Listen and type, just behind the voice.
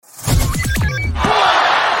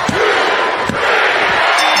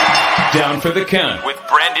Down for the Count with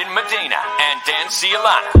Brandon Medina and Dan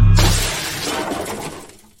Cialana.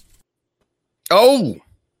 Oh,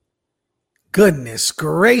 goodness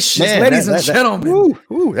gracious, man, ladies and gentlemen.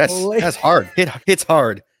 That's hard. Hits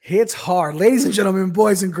hard. Hits hard. Ladies and gentlemen,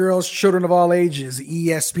 boys and girls, children of all ages,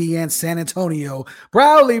 ESPN San Antonio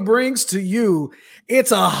proudly brings to you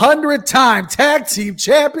its 100-time tag team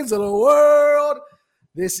champions of the world.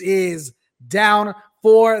 This is Down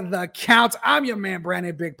for the Count. I'm your man,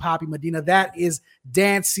 Brandon Big Papi Medina. That is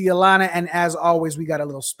Dan Cialana. And as always, we got a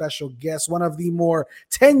little special guest, one of the more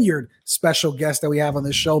tenured special guests that we have on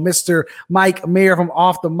the show, Mr. Mike Mayer from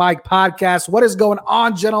Off the Mic Podcast. What is going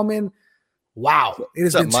on, gentlemen? Wow, it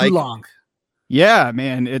has been too long. Yeah,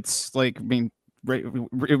 man. It's like, I mean,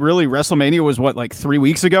 really, WrestleMania was what, like 3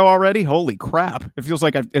 weeks ago already? Holy crap. It feels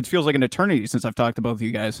like an eternity since I've talked to both of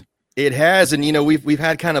you guys. It has. And, you know, we've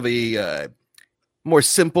had kind of a more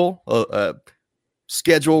simple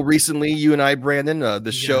schedule recently. You and I, Brandon,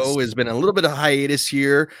 the show has been a little bit of hiatus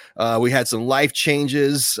here. We had some life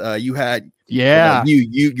changes. You had,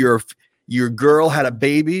 your girl had a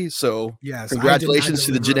baby, so yes, congratulations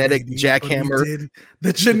to the genetic jackhammer.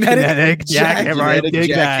 The genetic jackhammer.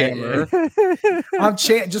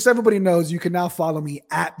 Just everybody knows you can now follow me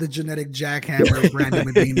at the genetic jackhammer, Brandon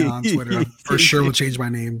Medina on Twitter. I for sure will change my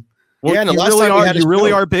name. Well, yeah, and you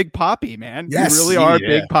really are Big Papi, man. Yes, you really are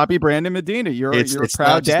Big Papi Brandon Medina. You're a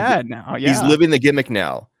proud dad now. Yeah. He's living the gimmick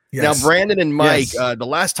now. Yes. Now, Brandon and Mike, the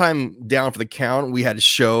last time Down for the Count, we had a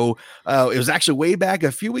show. It was actually way back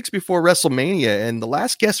a few weeks before WrestleMania. And the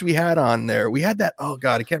last guest we had on there, we had that. Oh,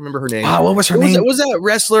 God, I can't remember her name. What was her name? Was that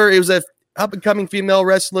wrestler? It was a up-and-coming female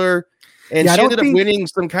wrestler. And she ended up winning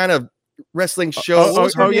some kind of wrestling show.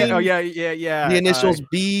 Yeah. The initials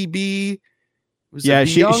BB.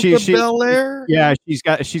 She's Belair? Yeah,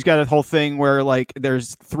 she's got a whole thing where like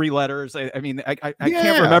there's three letters. I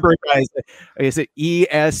can't remember, guys. Is it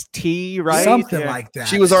EST, right? Something like that.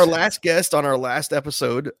 She was our last guest on our last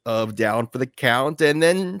episode of Down for the Count, and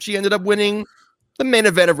then she ended up winning the main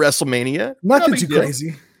event of WrestleMania. Nothing too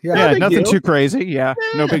crazy. Yeah, nothing too crazy. Yeah,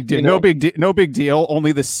 no big deal. No big deal.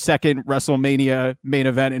 Only the second WrestleMania main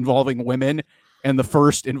event involving women, and the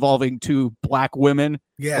first involving two black women.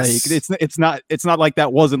 Yes, like, it's not like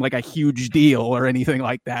that wasn't like a huge deal or anything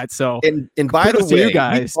like that. So and by the way, you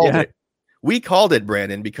guys, we called it,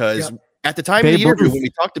 Brandon, because at the time of the interview when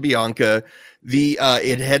we talked to Bianca,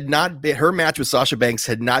 it had not been, her match with Sasha Banks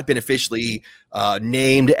had not been officially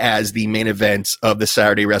named as the main event of the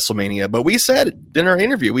Saturday WrestleMania. But we said in our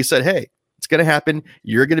interview, we said, hey, it's going to happen.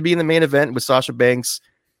 You're going to be in the main event with Sasha Banks,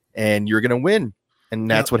 and you're going to win.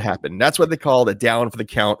 And that's what happened. That's what they call the Down for the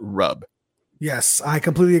Count rub. Yes, I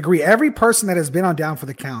completely agree. Every person that has been on Down for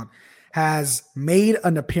the Count has made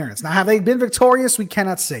an appearance. Now, have they been victorious? We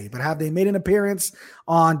cannot say, but have they made an appearance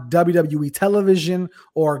on WWE television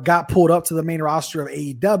or got pulled up to the main roster of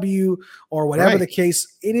AEW or whatever the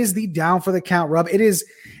case? It is the Down for the Count rub. It is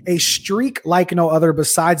a streak like no other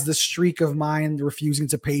besides the streak of mine refusing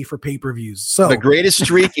to pay for pay-per-views. So the greatest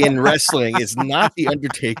streak in wrestling is not the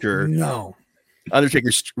Undertaker. No.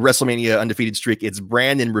 Undertaker's WrestleMania undefeated streak. It's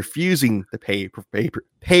Brandon refusing to pay for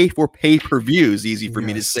pay-per-views. Easy for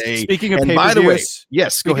me to say. Speaking of and pay-per-views, by the way,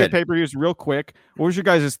 yes, go ahead. Pay-per-views, real quick. What was your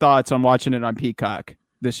guys' thoughts on watching it on Peacock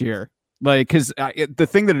this year? Like, because the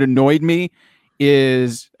thing that annoyed me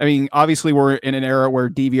is, I mean, obviously we're in an era where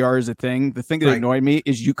DVR is a thing. The thing that annoyed me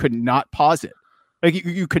is you could not pause it. Like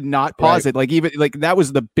you could not pause it. Like even like that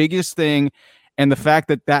was the biggest thing. And the fact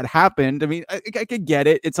that happened, I mean, I could get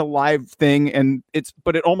it. It's a live thing,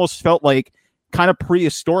 but it almost felt like kind of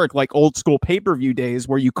prehistoric, like old school pay-per-view days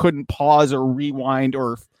where you couldn't pause or rewind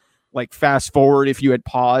or like fast forward if you had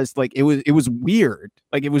paused. Like it was weird.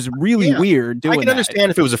 Like it was really weird doing I can understand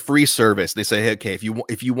if it was a free service. They say, hey, okay, if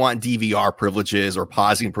you want DVR privileges or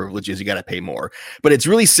pausing privileges, you got to pay more. But it's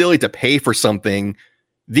really silly to pay for something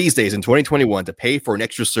these days in 2021 to pay for an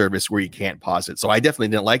extra service where you can't pause it. So I definitely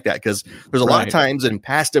didn't like that because there's a lot of times in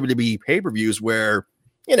past WWE pay-per-views where,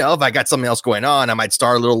 you know, if I got something else going on, I might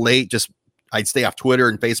start a little late. I'd stay off Twitter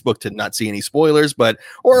and Facebook to not see any spoilers,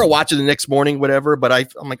 or I'll watch it the next morning, whatever. But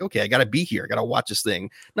I'm like, okay, I got to be here. I got to watch this thing.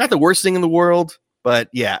 Not the worst thing in the world, but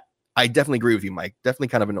yeah, I definitely agree with you, Mike. Definitely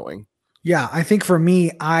kind of annoying. Yeah, I think for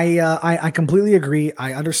me, I completely agree.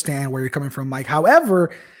 I understand where you're coming from, Mike.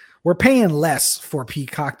 However, we're paying less for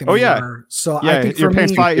Peacock than we are. So I think you're paying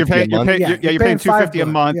 $250 a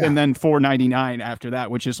month and then $4.99 after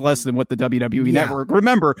that, which is less than what the WWE network.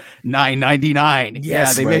 Remember, $9.99.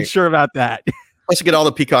 Yes, they made sure about that. Plus, you get all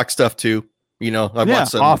the Peacock stuff too. You know,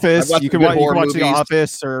 Office. You can watch The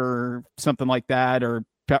Office or something like that, or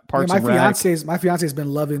Parks my and Rec. fiance's been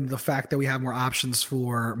loving the fact that we have more options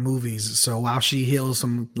for movies. So while she heals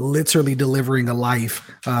from literally delivering a life,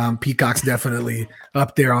 Peacock's definitely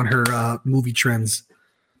up there on her movie trends.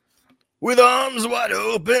 With arms wide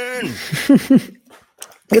open.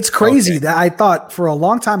 It's crazy that I thought for a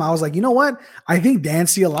long time, I was like, you know what? I think Dan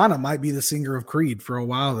Ciolana might be the singer of Creed for a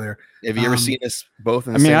while there. Have you ever seen us both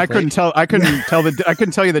in the I mean, same I place?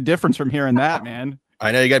 couldn't tell you the difference from hearing that, man.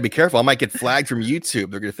 I know you got to be careful. I might get flagged from YouTube.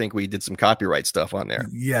 They're going to think we did some copyright stuff on there.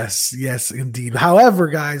 Yes, indeed. However,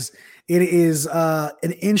 guys, it is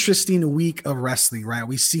an interesting week of wrestling, right?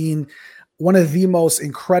 We've seen one of the most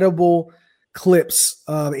incredible clips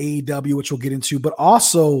of AEW, which we'll get into, but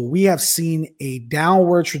also we have seen a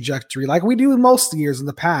downward trajectory like we do most years in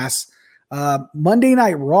the past. Monday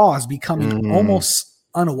Night Raw is becoming almost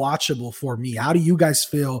unwatchable for me. How do you guys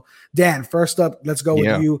feel? Dan, first up, let's go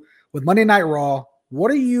with you. With Monday Night Raw,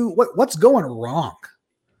 what's going wrong?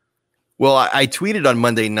 Well, I tweeted on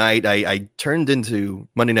Monday night. I turned into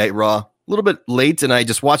Monday Night Raw a little bit late, and I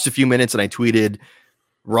just watched a few minutes, and I tweeted,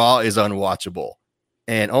 "Raw is unwatchable."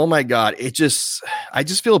 And oh my God, I just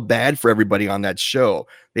feel bad for everybody on that show.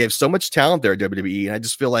 They have so much talent there at WWE, and I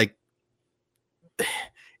just feel like,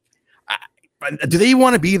 do they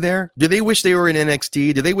want to be there? Do they wish they were in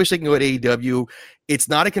NXT? Do they wish they can go at AEW? It's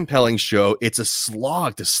not a compelling show. It's a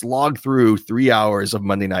slog to slog through 3 hours of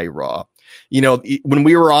Monday Night Raw. You know, when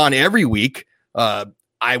we were on every week, I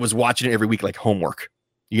was watching it every week like homework.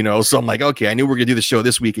 You know, so I'm like, okay, I knew we were gonna do the show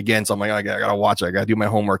this week again. So I'm like, I gotta watch it. I gotta do my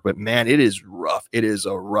homework. But man, it is rough. It is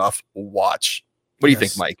a rough watch. What do you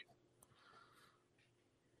think, Mike?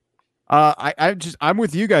 I'm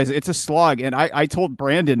with you guys. It's a slog. And I told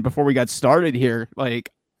Brandon before we got started here,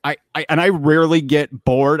 like I rarely get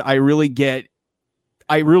bored. I really get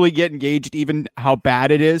engaged, even how bad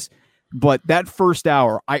it is. But that first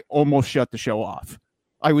hour, I almost shut the show off.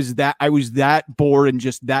 I was that bored and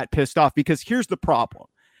just that pissed off, because here's the problem.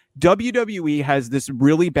 WWE has this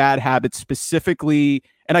really bad habit, specifically,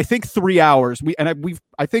 and I think 3 hours.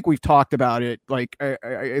 I think we've talked about it. Like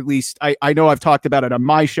at least I know I've talked about it on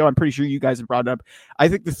my show. I'm pretty sure you guys have brought it up. I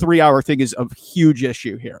think the 3 hour thing is a huge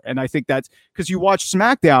issue here, and I think that's because you watch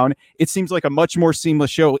SmackDown. It seems like a much more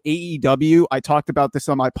seamless show. AEW. I talked about this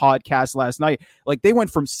on my podcast last night. Like they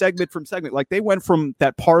went from segment. Like they went from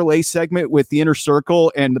that parlay segment with the Inner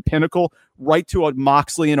Circle and the Pinnacle right to a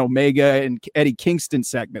Moxley and Omega and Eddie Kingston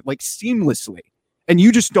segment, like seamlessly. And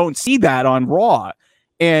you just don't see that on Raw.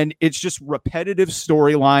 And it's just repetitive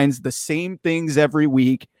storylines, the same things every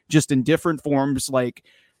week, just in different forms. Like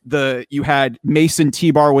you had Mason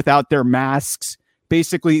T-Bar without their masks,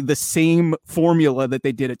 basically the same formula that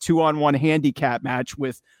they did a 2-on-1 handicap match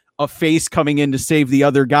with a face coming in to save the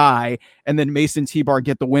other guy, and then Mason T-Bar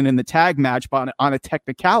get the win in the tag match on a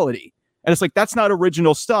technicality. And it's like, that's not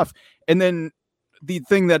original stuff. And then the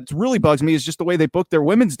thing that really bugs me is just the way they booked their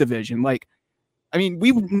women's division. Like, I mean,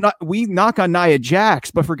 we knock on Nia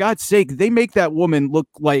Jax, but for God's sake, they make that woman look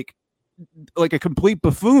like a complete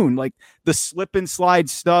buffoon. Like the slip and slide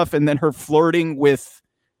stuff, and then her flirting with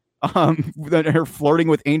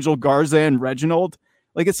Angel Garza and Reginald.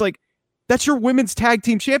 Like, it's like, that's your women's tag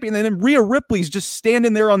team champion. And then Rhea Ripley's just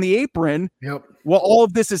standing there on the apron while all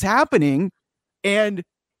of this is happening. And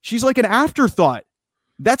she's like an afterthought.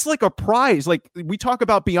 That's like a prize. Like we talk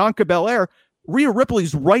about Bianca Belair. Rhea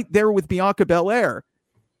Ripley's right there with Bianca Belair.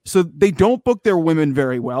 So they don't book their women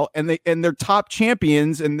very well, and their top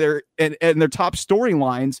champions and their top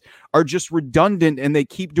storylines are just redundant, and they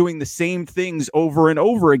keep doing the same things over and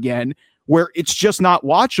over again, where it's just not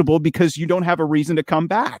watchable because you don't have a reason to come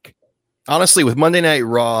back. Honestly, with Monday Night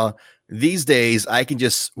Raw these days, I can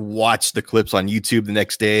just watch the clips on YouTube the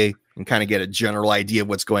next day and kind of get a general idea of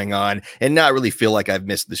what's going on and not really feel like I've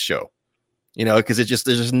missed the show, you know, because there's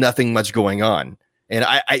just nothing much going on. And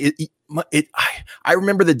I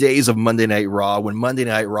remember the days of Monday Night Raw when Monday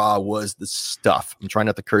Night Raw was the stuff. I'm trying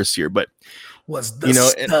not to curse here, but was the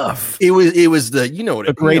stuff. It was the, you know what,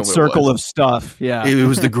 the great circle of stuff. Yeah. It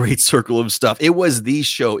was the great circle of stuff. It was the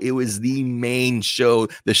show. It was the main show,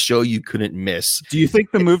 the show you couldn't miss. Do you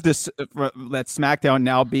think the move to that SmackDown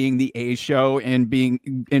now being the A show and being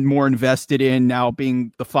more invested in now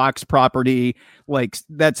being the Fox property, like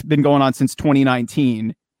that's been going on since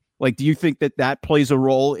 2019? Like, do you think that plays a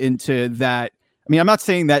role into that? I mean, I'm not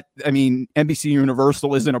saying that, I mean, NBC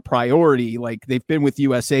Universal isn't a priority. Like, they've been with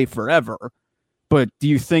USA forever. But do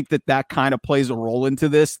you think that kind of plays a role into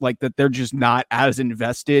this? Like, that they're just not as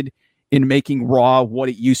invested in making Raw what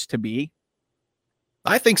it used to be?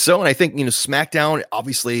 I think so. And I think, SmackDown,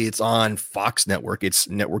 obviously it's on Fox Network. It's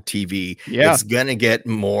network TV. Yeah. It's going to get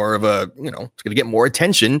more of it's going to get more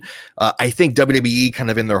attention. I think WWE kind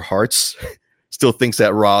of in their hearts still thinks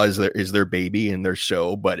that Raw is their baby and their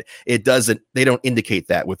show, but they don't indicate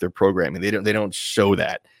that with their programming. They don't show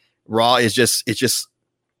that. Raw is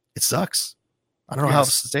it sucks. I don't know how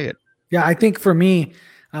else to say it. Yeah. I think for me,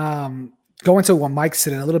 going to what Mike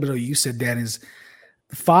said and a little bit of what you said, Dan, is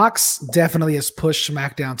Fox definitely has pushed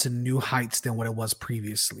SmackDown to new heights than what it was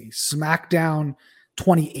previously. SmackDown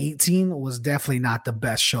 2018 was definitely not the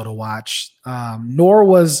best show to watch, nor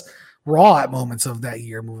was Raw at moments of that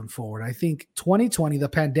year moving forward. I think 2020, the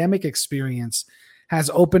pandemic experience, has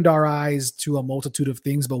opened our eyes to a multitude of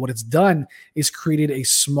things, but what it's done is created a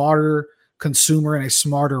smarter consumer and a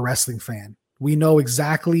smarter wrestling fan. We know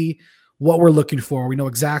exactly what we're looking for. We know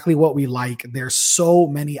exactly what we like. There's so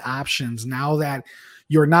many options now that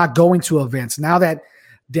you're not going to events. Now that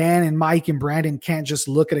Dan and Mike and Brandon can't just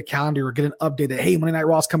look at a calendar or get an update that, hey, Monday Night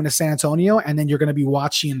Raw is coming to San Antonio, and then you're going to be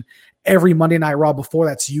watching every Monday Night Raw before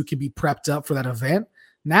that so you can be prepped up for that event.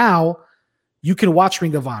 Now you can watch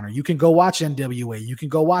Ring of Honor. You can go watch NWA. You can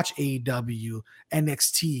go watch AEW,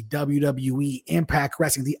 NXT, WWE, Impact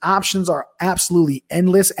Wrestling. The options are absolutely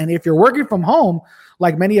endless. And if you're working from home,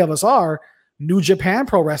 like many of us are, New Japan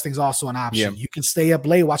Pro Wrestling is also an option. Yeah. You can stay up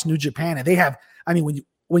late, watch New Japan. And they have,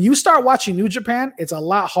 when you start watching New Japan, it's a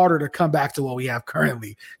lot harder to come back to what we have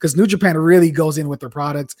currently because New Japan really goes in with their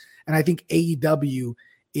products. And I think AEW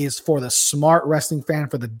is for the smart wrestling fan,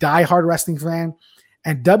 for the diehard wrestling fan.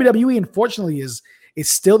 And WWE, unfortunately, is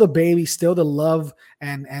still the baby, still the love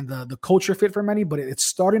and the culture fit for many, but it's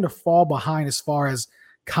starting to fall behind as far as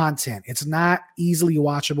content. It's not easily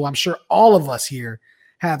watchable. I'm sure all of us here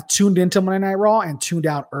have tuned into Monday Night Raw and tuned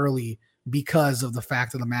out early because of the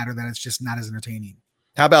fact of the matter that it's just not as entertaining.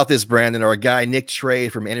 How about this, Brandon? Our guy, Nick Trey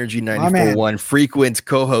from Energy 94.1, frequent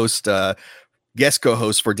co-host, guest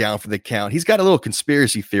co-host for Down for the Count. He's got a little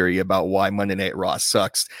conspiracy theory about why Monday Night Raw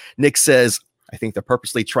sucks. Nick says, I think they're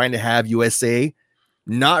purposely trying to have USA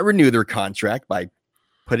not renew their contract by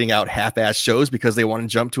putting out half-ass shows because they want to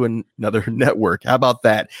jump to another network. How about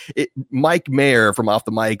that? Mike Mayer from Off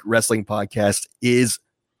the Mic Wrestling Podcast, is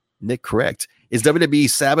Nick correct? Is WWE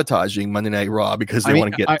sabotaging Monday Night Raw because they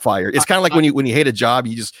want to get fired? It's kind of like when you hate a job,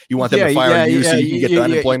 you want them to fire you so you can get the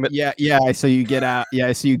unemployment. So you get out.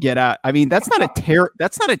 So you get out. I mean, that's not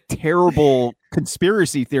a terrible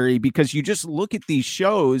conspiracy theory because you just look at these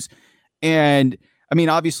shows, and I mean,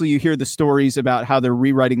 obviously you hear the stories about how they're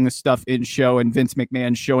rewriting the stuff in show and Vince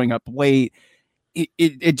McMahon showing up late.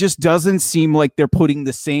 It just doesn't seem like they're putting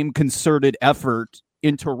the same concerted effort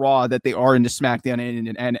into Raw that they are into SmackDown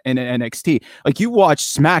and NXT. Like, you watch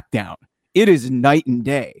SmackDown, it is night and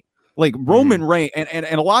day. Like Roman Reigns, and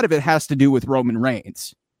a lot of it has to do with Roman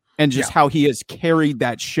Reigns and just how he has carried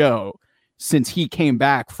that show since he came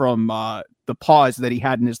back from the pause that he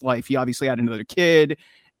had in his life. He obviously had another kid,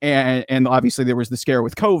 and obviously there was the scare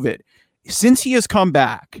with COVID. Since he has come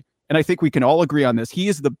back, and I think we can all agree on this, he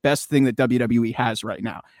is the best thing that WWE has right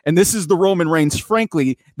now. And this is the Roman Reigns,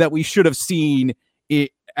 frankly, that we should have seen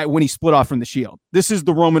when he split off from the Shield. This is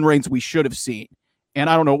the Roman Reigns we should have seen. And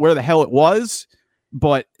I don't know where the hell it was,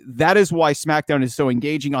 but that is why SmackDown is so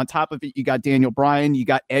engaging. On top of it, you got Daniel Bryan, you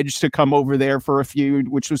got Edge to come over there for a feud,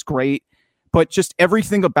 which was great. But just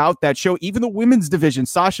everything about that show, even the women's division,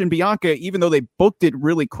 Sasha and Bianca, even though they booked it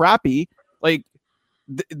really crappy, like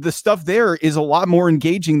the stuff there is a lot more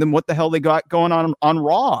engaging than what the hell they got going on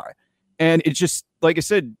Raw. And it's just, like I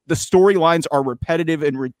said, the storylines are repetitive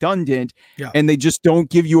and redundant, and they just don't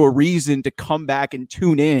give you a reason to come back and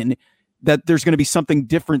tune in that there's going to be something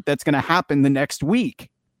different that's going to happen the next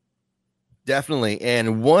week. Definitely.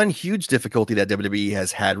 And one huge difficulty that WWE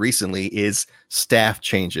has had recently is staff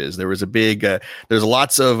changes. There was a big, there's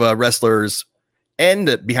lots of wrestlers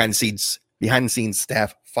and behind the scenes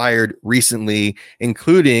staff fired recently,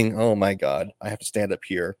 including, oh my God, I have to stand up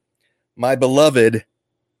here, my beloved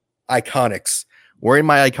Iconics. Wearing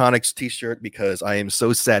my Iconics t-shirt because I am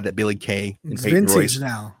so sad that Billy Kay and it's Peyton vintage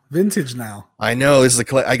Royce. Vintage now. I know this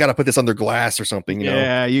is I got to put this under glass or something. You know?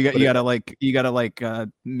 Yeah, you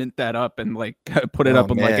gotta mint that up and like put it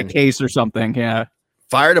up in like a case or something. Yeah.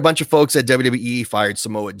 Fired a bunch of folks at WWE. Fired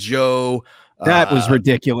Samoa Joe. That was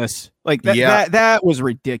ridiculous. Like that was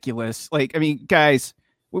ridiculous. Like, I mean, guys,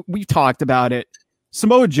 we've talked about it.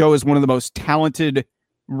 Samoa Joe is one of the most talented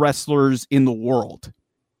wrestlers in the world.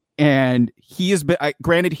 And he has been,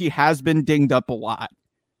 granted, he has been dinged up a lot.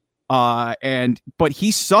 But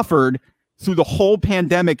he suffered through the whole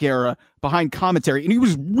pandemic era behind commentary, and he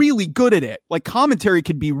was really good at it. Like, commentary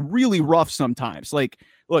could be really rough sometimes. Like,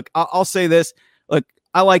 look, I'll say this. look,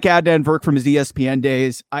 I like Adnan Virk from his ESPN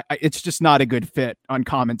days. It's just not a good fit on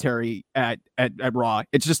commentary at Raw.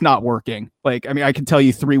 It's just not working. Like, I mean, I can tell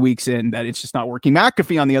you 3 weeks in that it's just not working.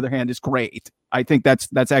 McAfee, on the other hand, is great. I think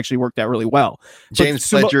that's actually worked out really well. James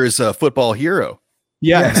Fletcher is a football hero.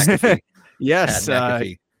 Yes. Yes.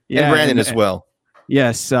 McAfee. Yeah, And Brandon as well.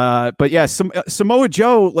 Yes. But yeah, Samoa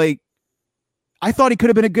Joe, like, I thought he could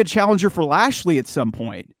have been a good challenger for Lashley at some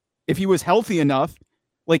point if he was healthy enough.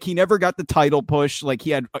 Like, he never got the title push. Like,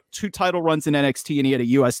 he had 2 title runs in NXT and he had a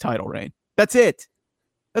US title reign. That's it.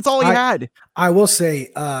 That's all he had. I will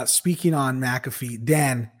say, speaking on McAfee,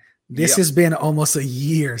 Dan, this has been almost a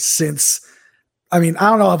year since, I mean, I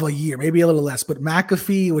don't know of a year, maybe a little less, but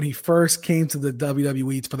McAfee, when he first came to the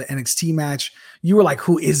WWE for the NXT match, you were like,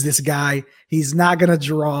 who is this guy? He's not going to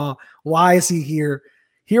draw. Why is he here?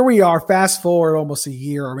 Here we are, fast forward almost a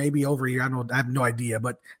year or maybe over a year. I have no idea.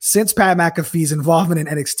 But since Pat McAfee's involvement in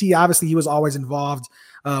NXT, obviously he was always involved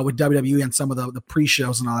with WWE and some of the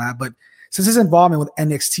pre-shows and all that. But since his involvement with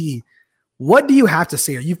NXT, what do you have to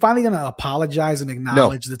say? Are you finally going to apologize and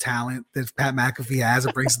acknowledge the talent that Pat McAfee has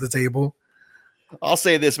and brings to the table? I'll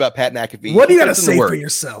say this about Pat McAfee. What do you got to say for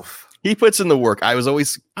yourself? He puts in the work.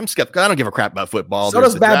 I'm skeptical. I don't give a crap about football. So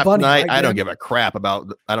does Bad Bunny. Right, I don't give a crap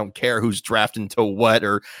about, I don't care who's drafting to what,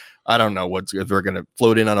 or I don't know if they're going to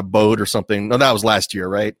float in on a boat or something. No, that was last year,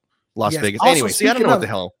 right? Las Vegas. Also, anyway, I don't know what the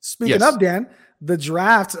hell. Speaking of, Dan, the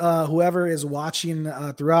draft, whoever is watching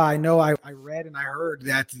throughout, I know I read and I heard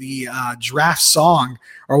that the draft song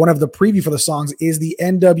or one of the preview for the songs is the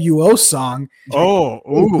NWO song.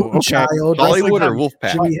 Okay. Child, Hollywood or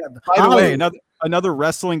Wolfpack? By the way, another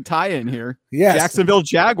wrestling tie-in here. Yes. Jacksonville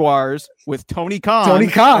Jaguars with Tony Khan.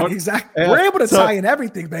 Exactly. We're able to tie in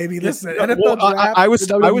everything, baby. Listen, NFL draft,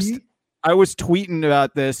 I was tweeting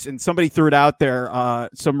about this, and somebody threw it out there.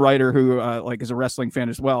 Some writer who is a wrestling fan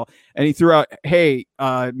as well, and he threw out, "Hey,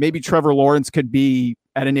 maybe Trevor Lawrence could be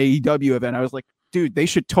at an AEW event." I was like, dude, they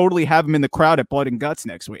should totally have him in the crowd at Blood and Guts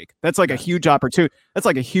next week. That's like a huge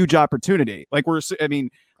opportunity. Like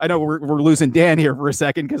I know we're losing Dan here for a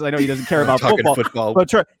second because I know he doesn't care about football. But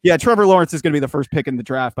Trevor Lawrence is going to be the first pick in the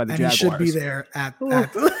draft by the Jaguars. He should be there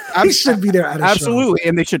he should be there at a absolutely, show.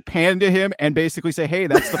 And they should pan to him and basically say, "Hey,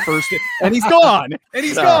 that's the first," and he's gone.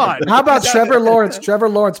 Gone. How about Trevor Lawrence? Trevor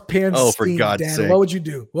Lawrence pins. Oh, for God's Dan. sake! What would you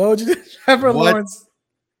do? Trevor Lawrence.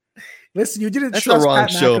 Listen, you didn't. That's trust the wrong Pat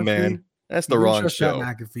show, McAfee. man. That's the wrong show.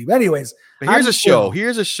 McAfee. But anyways, but here's a show.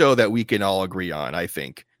 Here's a show that we can all agree on. I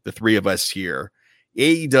think the three of us here.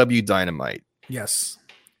 AEW Dynamite. Yes.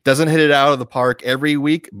 Doesn't hit it out of the park every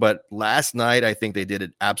week, but last night I think they did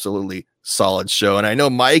an absolutely solid show. And I know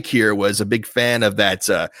Mike here was a big fan of that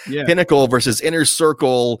Pinnacle versus Inner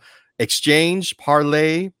Circle exchange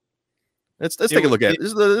parlay. Let's take a look at it.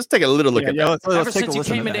 Let's take a little look at that. Ever since you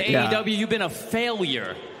came into AEW, you've been a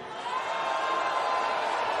failure.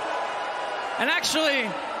 And actually,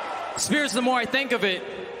 Spears, the more I think of it,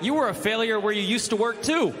 you were a failure where you used to work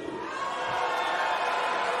too.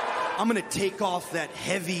 I'm going to take off that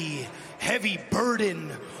heavy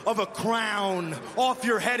burden of a crown off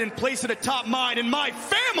your head and place it atop mine, and my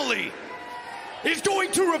family is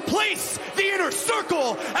going to replace the Inner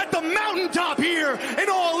Circle at the mountaintop here in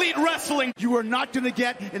All Elite Wrestling. You are not going to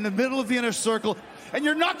get in the middle of the Inner Circle, and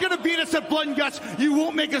you're not going to beat us at Blood and Guts. You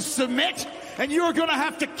won't make us submit, and you are going to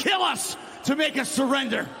have to kill us to make us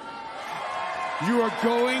surrender. You are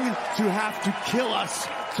going to have to kill us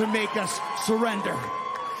to make us surrender.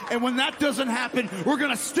 And when that doesn't happen, we're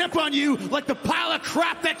going to step on you like the pile of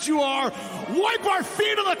crap that you are, wipe our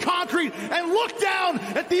feet on the concrete, and look down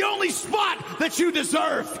at the only spot that you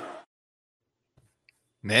deserve.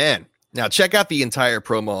 Man, now check out the entire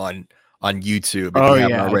promo on YouTube if you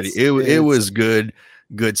haven't already. It was good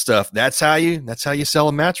stuff. That's how you sell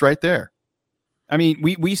a match right there. I mean,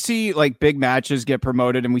 we see like big matches get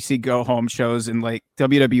promoted and we see go home shows, and like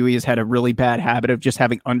WWE has had a really bad habit of just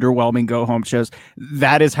having underwhelming go home shows.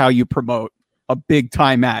 That is how you promote a big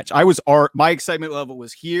time match. My excitement level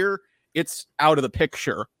was here. It's out of the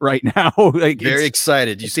picture right now. Like, very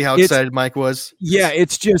excited. You see how excited Mike was? Yeah,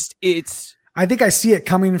 it's I think I see it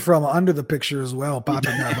coming from under the picture as well,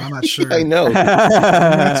 popping up. I'm not sure. I know. I'm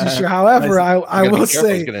not too sure. However, I will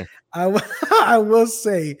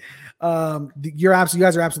say, you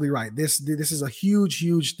guys are absolutely right. This is a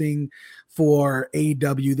huge thing for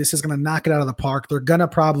AEW. This is going to knock it out of the park. They're going to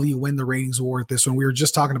probably win the ratings war with this one. We were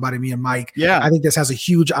just talking about it, me and Mike. Yeah. I think this has a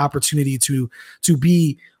huge opportunity to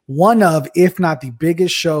be one of, if not the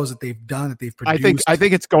biggest shows that they've done, that they've produced. I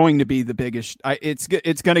think it's going to be the biggest. It's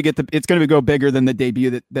going to go bigger than the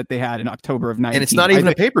debut that they had in October of 19. And it's not even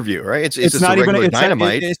a pay-per-view, right? It's just not a even regular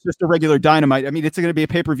Dynamite. It's just a regular Dynamite. I mean, it's going to be a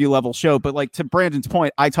pay-per-view level show. But like, to Brandon's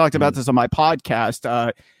point, I talked about this on my podcast,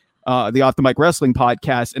 the Off the Mic Wrestling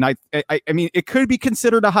podcast, and I mean, it could be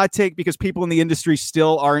considered a hot take because people in the industry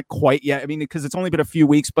still aren't quite yet. I mean, because it's only been a few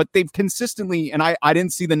weeks, but they've consistently, and I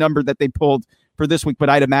didn't see the number that they pulled for this week, but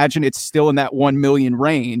I'd imagine it's still in that 1 million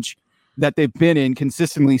range that they've been in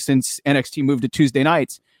consistently since NXT moved to Tuesday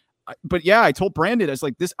nights. But yeah, I told Brandon, I was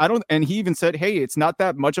like, and he even said, hey, it's not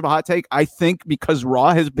that much of a hot take. I think because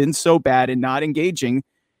Raw has been so bad and not engaging,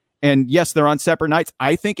 and yes, they're on separate nights,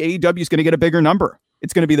 I think AEW is going to get a bigger number.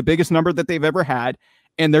 It's going to be the biggest number that they've ever had,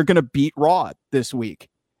 and they're going to beat Raw this week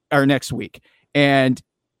or next week. And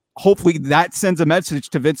hopefully that sends a message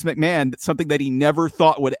to Vince McMahon that something that he never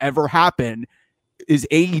thought would ever happen is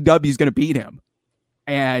AEW is going to beat him.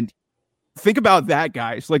 And think about that,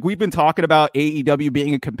 guys. Like, we've been talking about AEW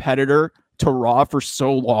being a competitor to Raw for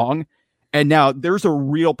so long, and now there's a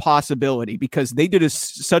real possibility because they did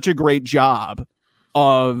such a great job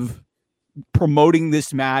of promoting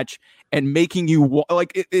this match and making you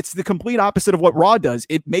it's the complete opposite of what Raw does.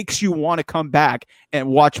 It makes you want to come back and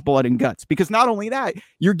watch Blood and Guts, because not only that,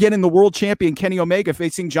 you're getting the world champion Kenny Omega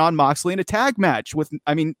facing Jon Moxley in a tag match with,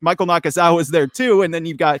 I mean, Michael Nakazawa is there too, and then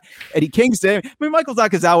you've got Eddie Kingston. I mean, Michael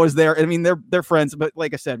Nakazawa is there. I mean, they're friends, but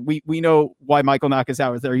like I said, we know why Michael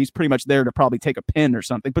Nakazawa is there. He's pretty much there to probably take a pin or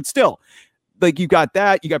something. But still, like, you got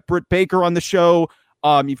that. You got Britt Baker on the show.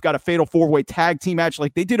 You've got a fatal 4-way tag team match.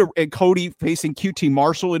 Like, they did a Cody facing QT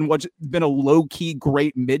Marshall in what's been a low key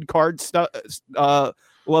great mid card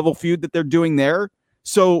level feud that they're doing there.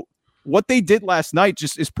 So what they did last night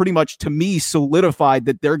just is pretty much, to me, solidified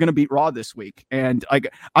that they're going to beat Raw this week. And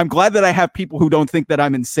I'm glad that I have people who don't think that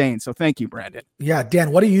I'm insane. So thank you, Brandon. Yeah,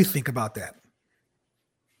 Dan, what do you think about that?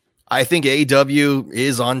 I think AEW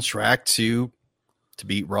is on track to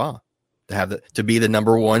beat Raw, to be the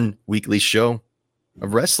number one weekly show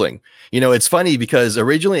of wrestling. You know, it's funny because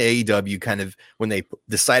originally AEW kind of, when they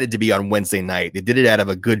decided to be on Wednesday night, they did it out of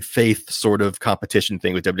a good faith sort of competition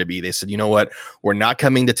thing with WWE. They said, you know what, we're not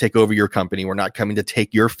coming to take over your company. We're not coming to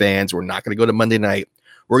take your fans. We're not going to go to Monday night.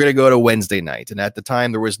 We're going to go to Wednesday night. And at the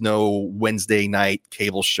time, there was no Wednesday night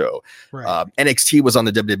cable show. Right. NXT was on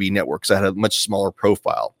the WWE network, so it had a much smaller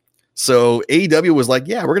profile. So AEW was like,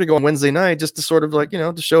 yeah, we're going to go on Wednesday night just to sort of, like, you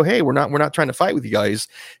know, to show, hey, we're not trying to fight with you guys.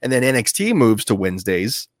 And then NXT moves to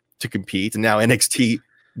Wednesdays to compete. And now NXT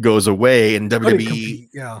goes away and WWE.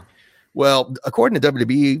 Yeah. Well, according to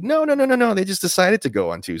WWE, no. They just decided to go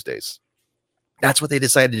on Tuesdays. That's what they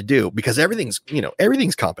decided to do because everything's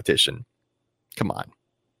competition. Come on.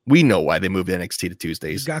 We know why they moved NXT to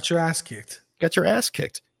Tuesdays. You got your ass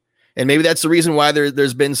kicked. And maybe that's the reason why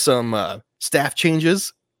there's been some staff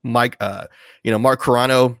changes. Mark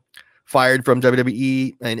Carano fired from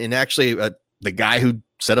WWE, and actually the guy who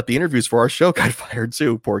set up the interviews for our show got fired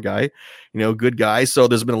too. Poor guy, good guy. So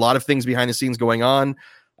there's been a lot of things behind the scenes going on.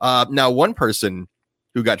 Now, one person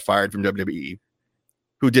who got fired from WWE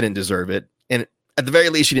who didn't deserve it, and at the very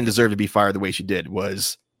least she didn't deserve to be fired the way she did,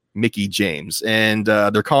 was Mickie James, and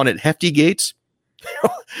they're calling it Hefty Gates.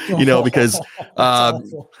 Because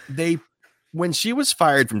when she was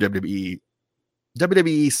fired from WWE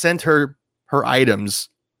sent her items,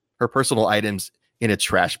 her personal items, in a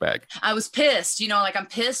trash bag. I was pissed, I'm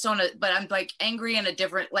pissed on it, but I'm like angry in a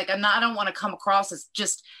different, I don't want to come across as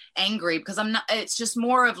just angry because I'm not, it's just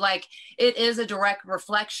more of like, it is a direct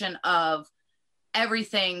reflection of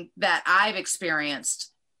everything that I've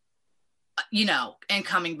experienced, and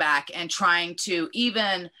coming back and trying to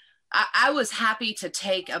I was happy to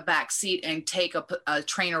take a back seat and take a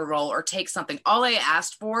trainer role or take something. All I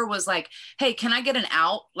asked for was like, hey, can I get an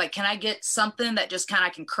out? Like, can I get something that just kind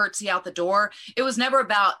of can curtsy out the door? It was never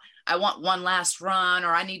about, I want one last run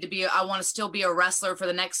or I want to still be a wrestler for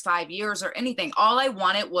the next 5 years or anything. All I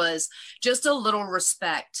wanted was just a little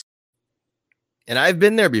respect. And I've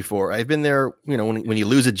been there before. I've been there, when you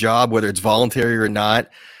lose a job, whether it's voluntary or not,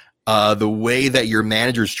 the way that your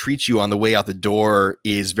managers treat you on the way out the door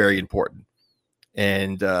is very important.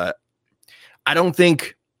 And I don't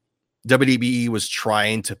think WWE was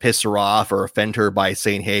trying to piss her off or offend her by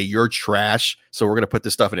saying, hey, you're trash, so we're going to put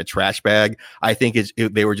this stuff in a trash bag. I think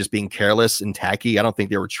they were just being careless and tacky. I don't think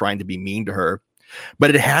they were trying to be mean to her.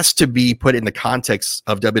 But it has to be put in the context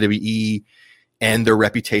of WWE and their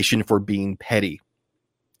reputation for being petty.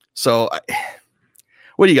 So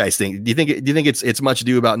what do you guys think? Do you think it's much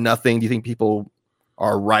ado about nothing? Do you think people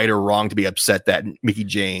are right or wrong to be upset that Mickie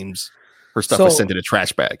James, her stuff was sent in a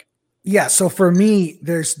trash bag? Yeah, so for me,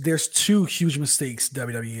 there's two huge mistakes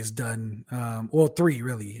WWE has done. Well, three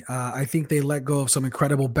really. I think they let go of some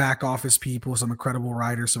incredible back office people, some incredible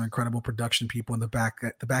writers, some incredible production people in the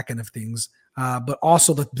back end of things. But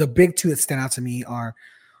also the big two that stand out to me are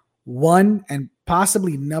one, and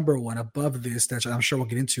possibly number one above this, that I'm sure we'll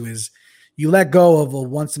get into, is you let go of a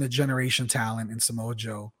once in a generation talent in Samoa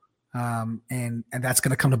Joe. And that's going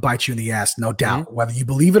to come to bite you in the ass, no doubt. Mm-hmm. Whether you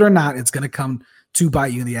believe it or not, it's going to come to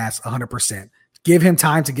bite you in the ass 100%. Give him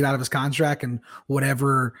time to get out of his contract, and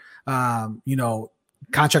whatever,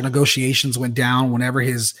 contract negotiations went down, whenever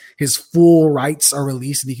his full rights are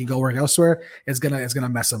released and he can go work elsewhere, it's gonna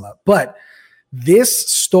mess him up. But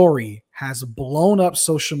this story has blown up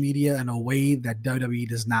social media in a way that WWE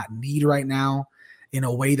does not need right now, in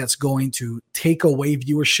a way that's going to take away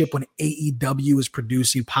viewership when AEW is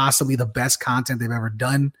producing possibly the best content they've ever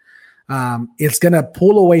done. It's going to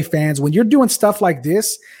pull away fans. When you're doing stuff like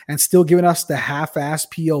this and still giving us the half-ass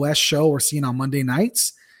POS show we're seeing on Monday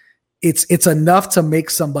nights, it's enough to make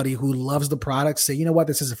somebody who loves the product say, you know what,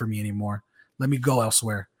 this isn't for me anymore. Let me go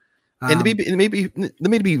elsewhere. And let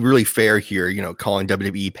me be really fair here, calling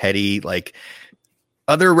WWE petty, like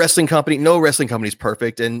other wrestling company, no wrestling company is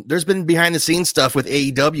perfect. And there's been behind the scenes stuff with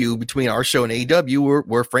AEW between our show and AEW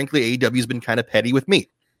where frankly, AEW has been kind of petty with me.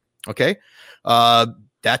 Okay.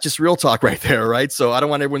 That's just real talk right there, right? So I don't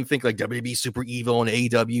want everyone to think like WWE super evil and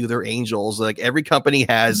AEW, they're angels. Like every company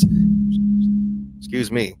has,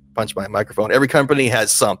 excuse me, punch my microphone. Every company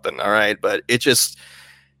has something, all right? But it just,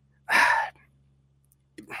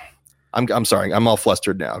 I'm sorry, I'm all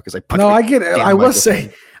flustered now because I get it. I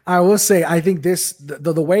will say, I think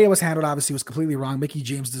the way it was handled obviously was completely wrong. Mickie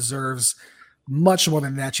James deserves much more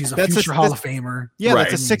than that. She's a future Hall of Famer. Yeah, right.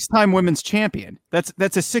 That's a 6-time women's champion. That's a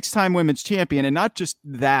 6-time women's champion. And not just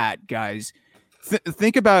that, guys.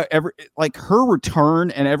 Think about her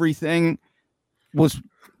return and everything was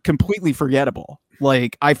completely forgettable.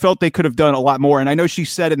 Like, I felt they could have done a lot more. And I know she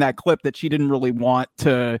said in that clip that she didn't really want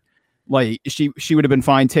to, she would have been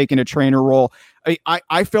fine taking a trainer role.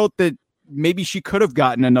 I felt that maybe she could have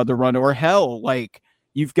gotten another run, or hell,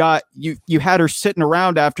 you had her sitting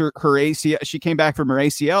around after her ACL. She came back from her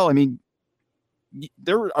ACL. I mean,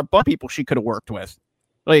 there were a bunch of people she could have worked with.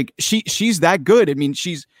 Like she's that good. I mean,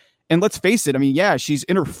 and let's face it. I mean, yeah, she's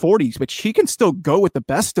in her 40s, but she can still go with the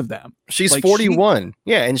best of them. She's 41.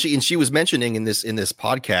 Yeah. And she was mentioning in this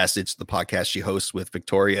podcast, it's the podcast she hosts with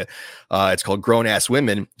Victoria. It's called Grown Ass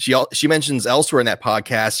Women. She mentions elsewhere in that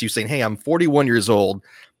podcast, she's saying, hey, I'm 41 years old.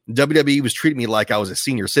 WWE was treating me like I was a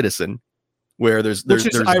senior citizen. Where there's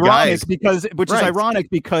ironic is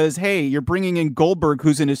ironic because hey, you're bringing in Goldberg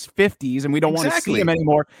who's in his 50s and we don't want to see him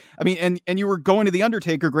anymore. I mean, and you were going to the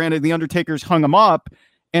Undertaker. Granted, the Undertaker's hung him up.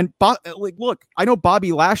 And look, I know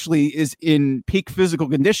Bobby Lashley is in peak physical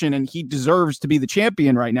condition and he deserves to be the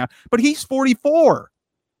champion right now, but he's 44.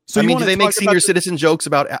 So I mean, do they make senior citizen jokes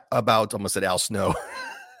about almost said Al Snow?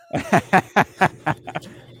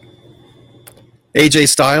 AJ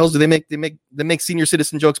Styles? Do they make senior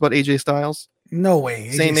citizen jokes about AJ Styles? No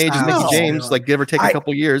way. Same age as Mickie James, give or take a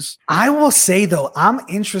couple years. I will say though, I'm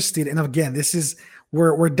interested, and again, this is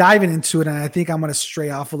we're diving into it, and I think I'm going to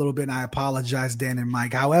stray off a little bit. And I apologize, Dan and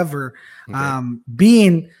Mike. However,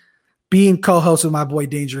 being co-host with my boy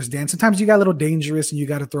Dangerous Dan, sometimes you got a little dangerous, and you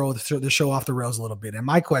got to throw the show off the rails a little bit. And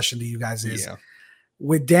my question to you guys is,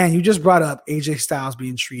 with Dan, you just brought up AJ Styles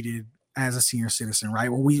being treated as a senior citizen, right?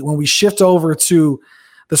 When we shift over to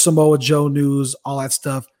the Samoa Joe news, all that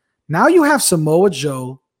stuff, now you have Samoa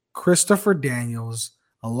Joe, Christopher Daniels,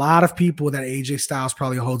 a lot of people that AJ Styles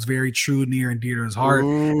probably holds very true, near, and dear to his heart.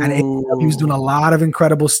 Ooh. And AEW's doing a lot of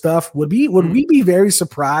incredible stuff. Would we be very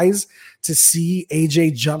surprised to see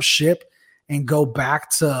AJ jump ship and go back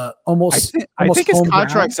to almost? I think his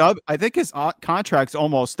contract's up. I think his contract's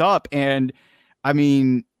almost up. And I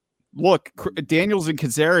mean, look, Daniels and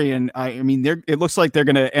Kazarian, I mean, it looks like they're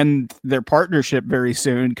going to end their partnership very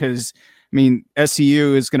soon because, I mean,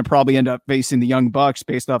 SCU is going to probably end up facing the Young Bucks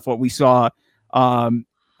based off what we saw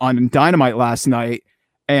on Dynamite last night.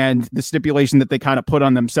 And the stipulation that they kind of put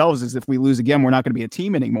on themselves is if we lose again, we're not going to be a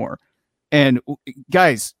team anymore. And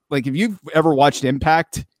guys, if you've ever watched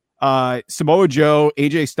Impact, Samoa Joe,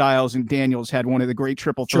 AJ Styles, and Daniels had one of the great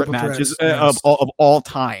triple threat matches of all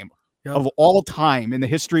time. Yep. Of all time in the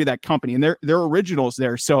history of that company, and they're originals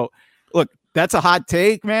there. So look, that's a hot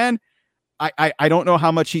take, man. I don't know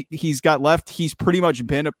how much he's got left. He's pretty much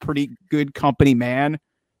been a pretty good company man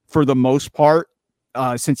for the most part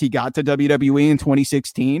since he got to WWE in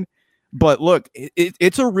 2016. But look,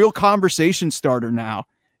 it's a real conversation starter now.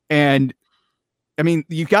 And I mean,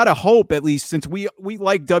 you got to hope, at least since we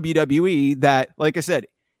like WWE, that, like I said,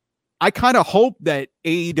 I kind of hope that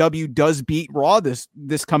AEW does beat Raw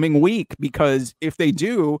this coming week, because if they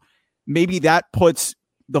do, maybe that puts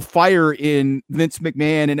the fire in Vince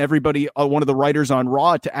McMahon and everybody, one of the writers on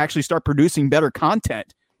Raw, to actually start producing better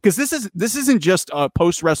content. Because this isn't just a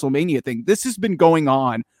post WrestleMania thing. This has been going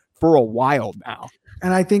on for a while now.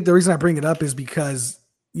 And I think the reason I bring it up is because,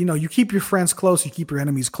 you know, you keep your friends close, you keep your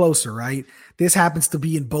enemies closer, right? This happens to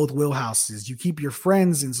be in both wheelhouses. You keep your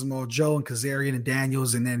friends in Samoa Joe and Kazarian and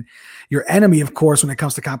Daniels, and then your enemy, of course, when it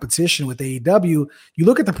comes to competition with AEW, you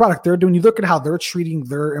look at the product they're doing, you look at how they're treating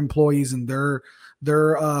their employees and their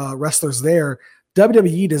wrestlers there.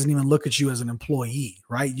 WWE doesn't even look at you as an employee,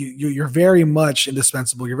 right? You're very much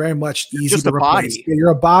indispensable. You're very much easy to replace. You're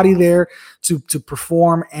a body there to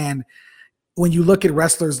perform. And when you look at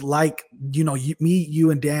wrestlers like, you know,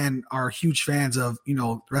 you and Dan are huge fans of, you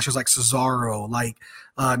know, wrestlers like Cesaro, like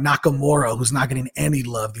Nakamura, who's not getting any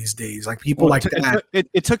love these days. Like people like that.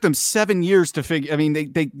 It took them 7 years to figure. I mean,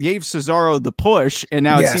 they gave Cesaro the push, and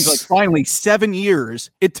now it seems like finally 7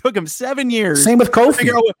 years. It took him 7 years. Same with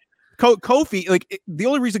Kofi. Kofi, like the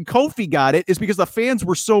only reason Kofi got it is because the fans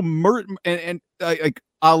were so like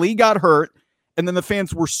Ali got hurt, and then the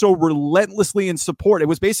fans were so relentlessly in support. It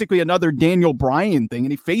was basically another Daniel Bryan thing,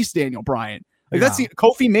 and he faced Daniel Bryan. Like that's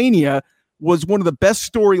Kofi Mania was one of the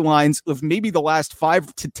best storylines of maybe the last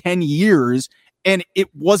 5 to 10 years, and it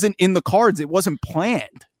wasn't in the cards. It wasn't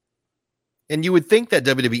planned. And you would think that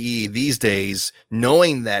WWE these days,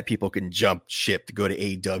 knowing that people can jump ship to go to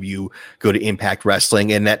AEW, go to Impact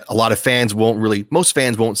Wrestling, and that a lot of most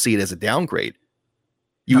fans won't see it as a downgrade.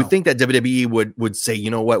 You would think that WWE would say,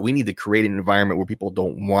 you know what, we need to create an environment where people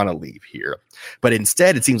don't want to leave here. But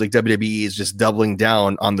instead, it seems like WWE is just doubling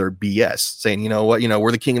down on their BS, saying, you know what,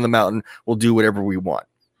 we're the king of the mountain. We'll do whatever we want.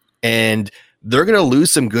 And they're going to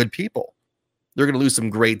lose some good people. They're going to lose some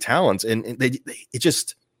great talents. And it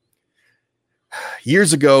just...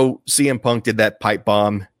 Years ago, CM Punk did that pipe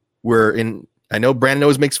bomb I know Brandon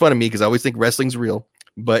always makes fun of me because I always think wrestling's real,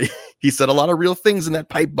 but he said a lot of real things in that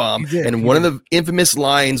pipe bomb. One of the infamous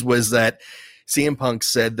lines was that CM Punk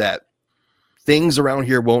said that things around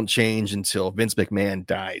here won't change until Vince McMahon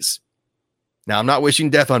dies. Now, I'm not wishing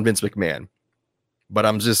death on Vince McMahon, but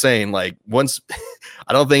I'm just saying, like,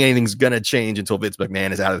 I don't think anything's going to change until Vince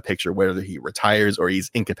McMahon is out of the picture, whether he retires or he's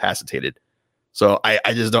incapacitated. So I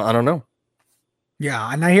don't know.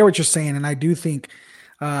 Yeah, and I hear what you're saying, and I do think,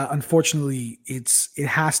 unfortunately, it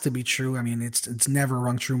has to be true. I mean, it's never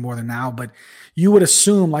rung true more than now. But you would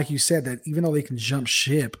assume, like you said, that even though they can jump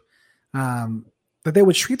ship, that they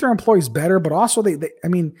would treat their employees better. But also, I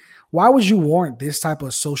mean, why would you warrant this type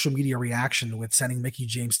of social media reaction with sending Mickie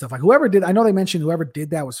James stuff? Like whoever did, I know they mentioned whoever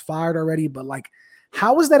did that was fired already, but like,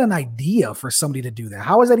 how is that an idea for somebody to do that?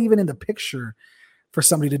 How is that even in the picture for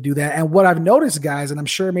somebody to do that? And what I've noticed, guys, and I'm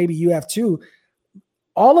sure maybe you have too.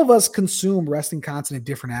 All of us consume wrestling content in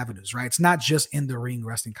different avenues, right? It's not just in the ring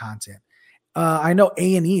wrestling content. I know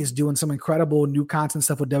A&E is doing some incredible new content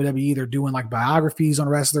stuff with WWE. They're doing like biographies on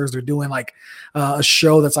wrestlers. They're doing like a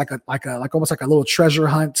show that's like almost like a little treasure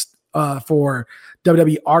hunt for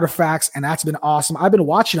WWE artifacts, and that's been awesome. I've been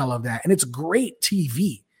watching all of that, and it's great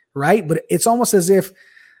TV, right? But it's almost as if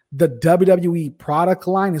the WWE product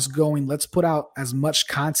line is going, let's put out as much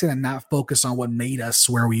content and not focus on what made us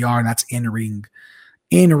where we are, and that's in-ring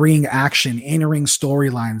action, in-ring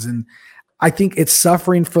storylines. And I think it's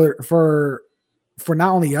suffering for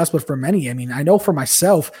not only us, but for many. I mean, I know for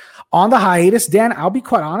myself on the hiatus, Dan, I'll be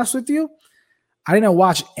quite honest with you. I didn't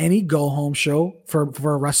watch any go home show for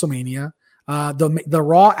WrestleMania. The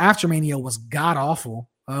Raw after Mania was god awful.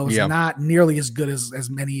 It was not nearly as good as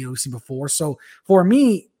many you've seen before. So for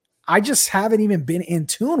me, I just haven't even been in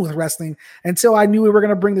tune with wrestling until I knew we were going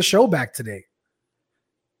to bring the show back today.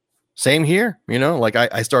 Same here, like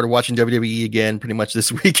I started watching WWE again pretty much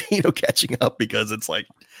this week, catching up because it's like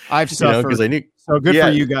I've suffered. Because I knew. So good for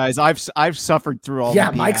you guys. I've suffered through all. Yeah,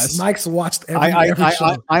 the Mike's watched every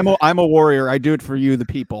show. I'm a warrior. I do it for you, the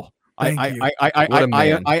people. I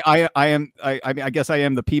guess I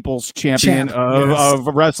am the people's champion of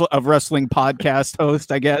wrestling podcast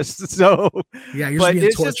host, I guess. So yeah, you're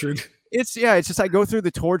being tortured. It's just I go through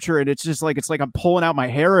the torture, and it's like I'm pulling out my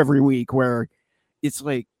hair every week. Where it's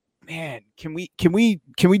like, man, can we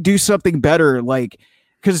do something better? Like,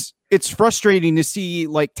 because it's frustrating to see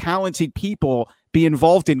like talented people be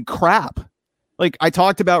involved in crap. Like I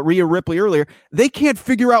talked about Rhea Ripley earlier. They can't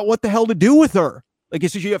figure out what the hell to do with her. Like,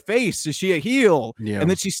 is she a face? Is she a heel? Yeah. And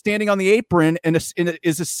then she's standing on the apron and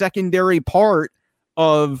is a secondary part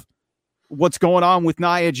of what's going on with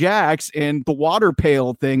Nia Jax and the water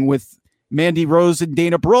pail thing with Mandy Rose and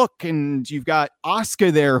Dana Brooke. And you've got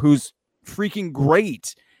Asuka there, who's freaking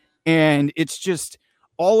great. And it's just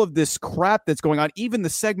all of this crap that's going on. Even the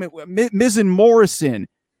segment with Miz and Morrison,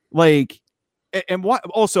 like, and what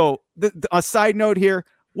also a side note here,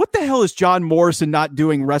 what the hell is John Morrison not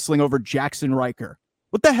doing wrestling over Jackson Riker?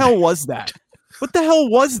 What the hell was that? What the hell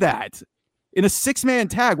was that? In a 6-man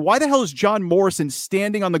tag, why the hell is John Morrison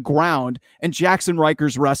standing on the ground and Jackson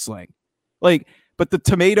Riker's wrestling? Like, but the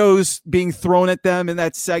tomatoes being thrown at them in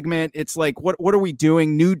that segment, it's like, what are we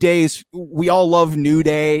doing? New Days, we all love New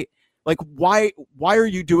Day. Like, why are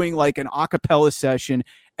you doing like an a cappella session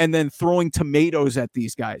and then throwing tomatoes at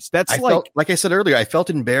these guys? That's like I said earlier, I felt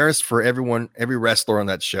embarrassed for every wrestler on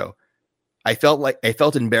that show. I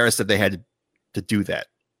felt embarrassed that they had to do that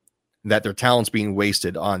their talent's being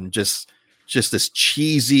wasted on just this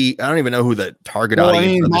cheesy. I don't even know who the target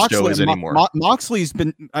audience of the show is anymore. Moxley's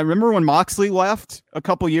been. I remember when Moxley left a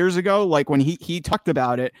couple years ago, like when he talked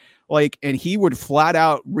about it, like, and he would flat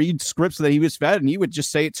out read scripts that he was fed, and he would just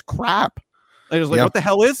say it's crap. And it was like, what the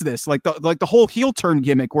hell is this? Like the whole heel turn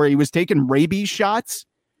gimmick where he was taking rabies shots,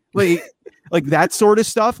 like that sort of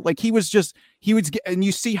stuff. Like he was, and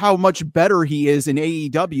you see how much better he is in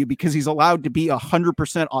AEW because he's allowed to be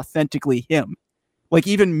 100% authentically him. Like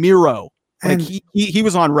even Miro, like he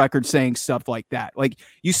was on record saying stuff like that. Like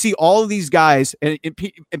you see all of these guys, and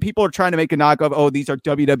people are trying to make a knock of, oh, these are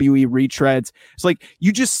WWE retreads. It's like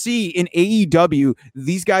you just see in AEW,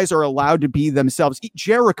 these guys are allowed to be themselves.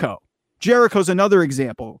 Jericho's another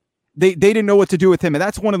example. They didn't know what to do with him, and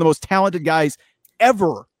that's one of the most talented guys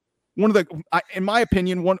ever. In my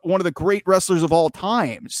opinion, one of the great wrestlers of all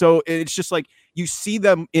time. So it's just like you see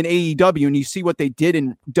them in AEW and you see what they did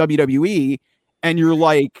in WWE, and you're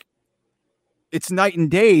like, it's night and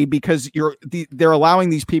day because they're allowing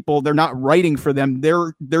these people. They're not writing for them.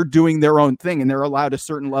 They're doing their own thing, and they're allowed a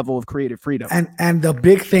certain level of creative freedom. And the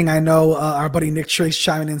big thing, I know our buddy Nick Trace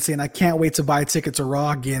chiming in saying, I can't wait to buy a ticket to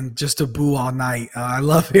Raw again just to boo all night. I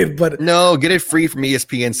love it, but no, get it free from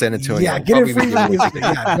ESPN San Antonio. Yeah, get it free from ESPN.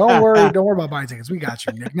 Yeah, don't worry about buying tickets. We got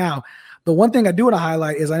you, Nick. Now, the one thing I do want to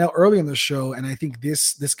highlight is I know early in the show, and I think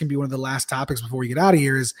this can be one of the last topics before we get out of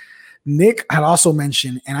here, is Nick had also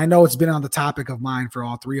mentioned, and I know it's been on the topic of mind for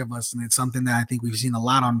all three of us, and it's something that I think we've seen a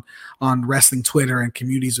lot on wrestling Twitter and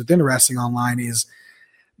communities within wrestling online, is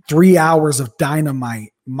 3 hours of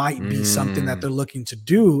Dynamite might be something that they're looking to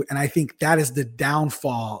do. And I think that is the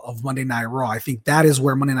downfall of Monday Night Raw. I think that is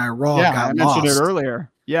where Monday Night Raw got lost. I mentioned it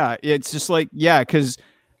earlier. Yeah, it's just like, because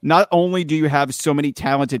not only do you have so many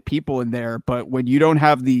talented people in there, but when you don't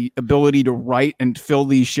have the ability to write and fill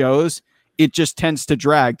these shows, it just tends to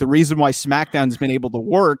drag. The reason why SmackDown's been able to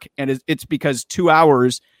work, and it's because 2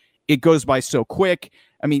 hours, it goes by so quick.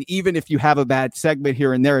 I mean, even if you have a bad segment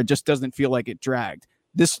here and there, it just doesn't feel like it dragged.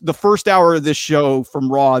 The first hour of this show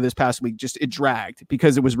from Raw this past week, it dragged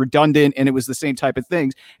because it was redundant and it was the same type of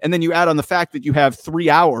things. And then you add on the fact that you have 3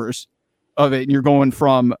 hours of it, and you're going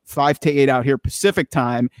from 5 to 8 out here Pacific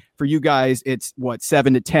time. For you guys, it's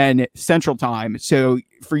 7 to 10 Central time. So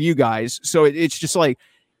for you guys, so it's just like,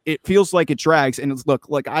 it feels like it drags. And look,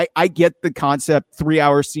 like I get the concept. 3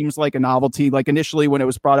 hours seems like a novelty. Like initially when it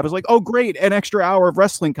was brought up, I was like, oh great, an extra hour of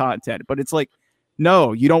wrestling content. But it's like,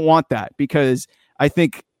 no, you don't want that, because I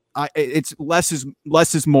think it's less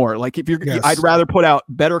is more. Like if I'd rather put out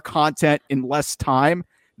better content in less time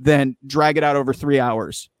than drag it out over 3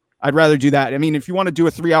 hours. I'd rather do that. I mean, if you want to do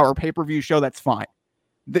a 3 hour pay-per-view show, that's fine.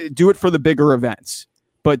 Do it for the bigger events,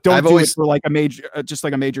 but don't do it for like a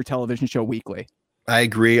major television show weekly. I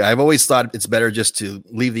agree. I've always thought it's better just to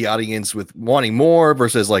leave the audience with wanting more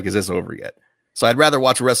versus like, is this over yet? So I'd rather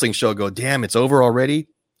watch a wrestling show go, damn, it's over already.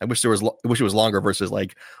 I wish it was longer versus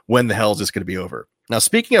like, when the hell is this going to be over? Now,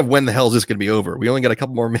 speaking of when the hell is this going to be over, we only got a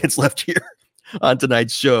couple more minutes left here on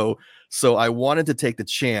tonight's show. So I wanted to take the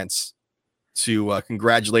chance to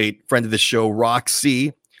congratulate friend of the show,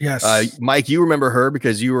 Roxy. Yes. Mike, you remember her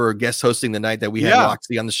because you were guest hosting the night that we had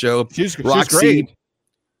Roxy on the show. She's Roxy,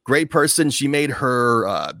 great person. She made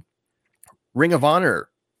her Ring of Honor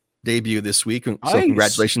debut this week. So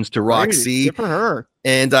congratulations to Roxy. Good for her.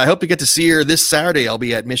 And I hope to get to see her this Saturday. I'll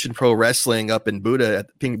be at Mission Pro Wrestling up in Buda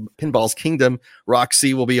at Pinball's Kingdom.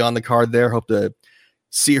 Roxy will be on the card there. Hope to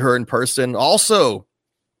see her in person. Also,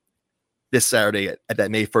 this Saturday at that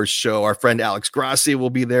May 1st show, our friend Alex Grassi will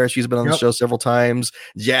be there. She's been on the show several times.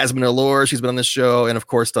 Jasmine Allure, she's been on the show. And of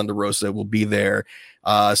course, Thunder Rosa will be there.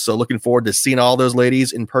 So looking forward to seeing all those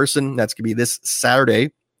ladies in person. That's going to be this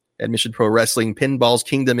Saturday at Mission Pro Wrestling, Pinball's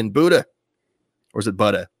Kingdom in Buda. Or is it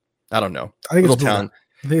Buda? I don't know. I think it's town.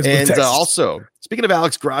 And also, speaking of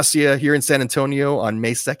Alex Gracia here in San Antonio on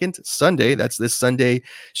May 2nd, Sunday, that's this Sunday,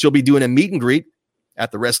 she'll be doing a meet and greet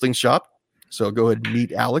at the wrestling shop. So go ahead and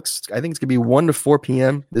meet Alex. I think it's going to be 1 to 4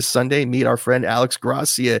 p.m. this Sunday. Meet our friend Alex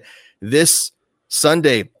Gracia this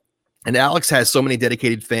Sunday. And Alex has so many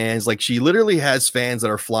dedicated fans. Like, she literally has fans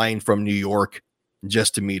that are flying from New York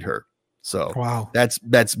just to meet her. So wow,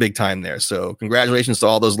 that's big time there. So congratulations to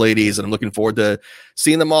all those ladies. And I'm looking forward to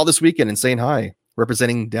seeing them all this weekend and saying hi,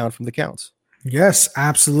 representing Down from the Counts. Yes,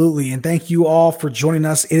 absolutely. And thank you all for joining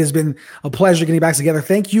us. It has been a pleasure getting back together.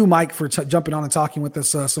 Thank you, Mike, for jumping on and talking with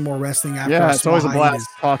us some more wrestling. Yeah, it's always a blast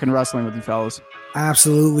talking wrestling with you fellas.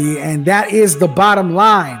 Absolutely. And that is the bottom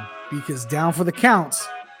line, because Down for the Counts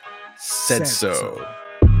said so.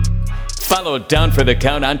 Follow Down for the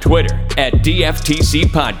Count on Twitter at DFTC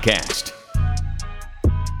Podcast.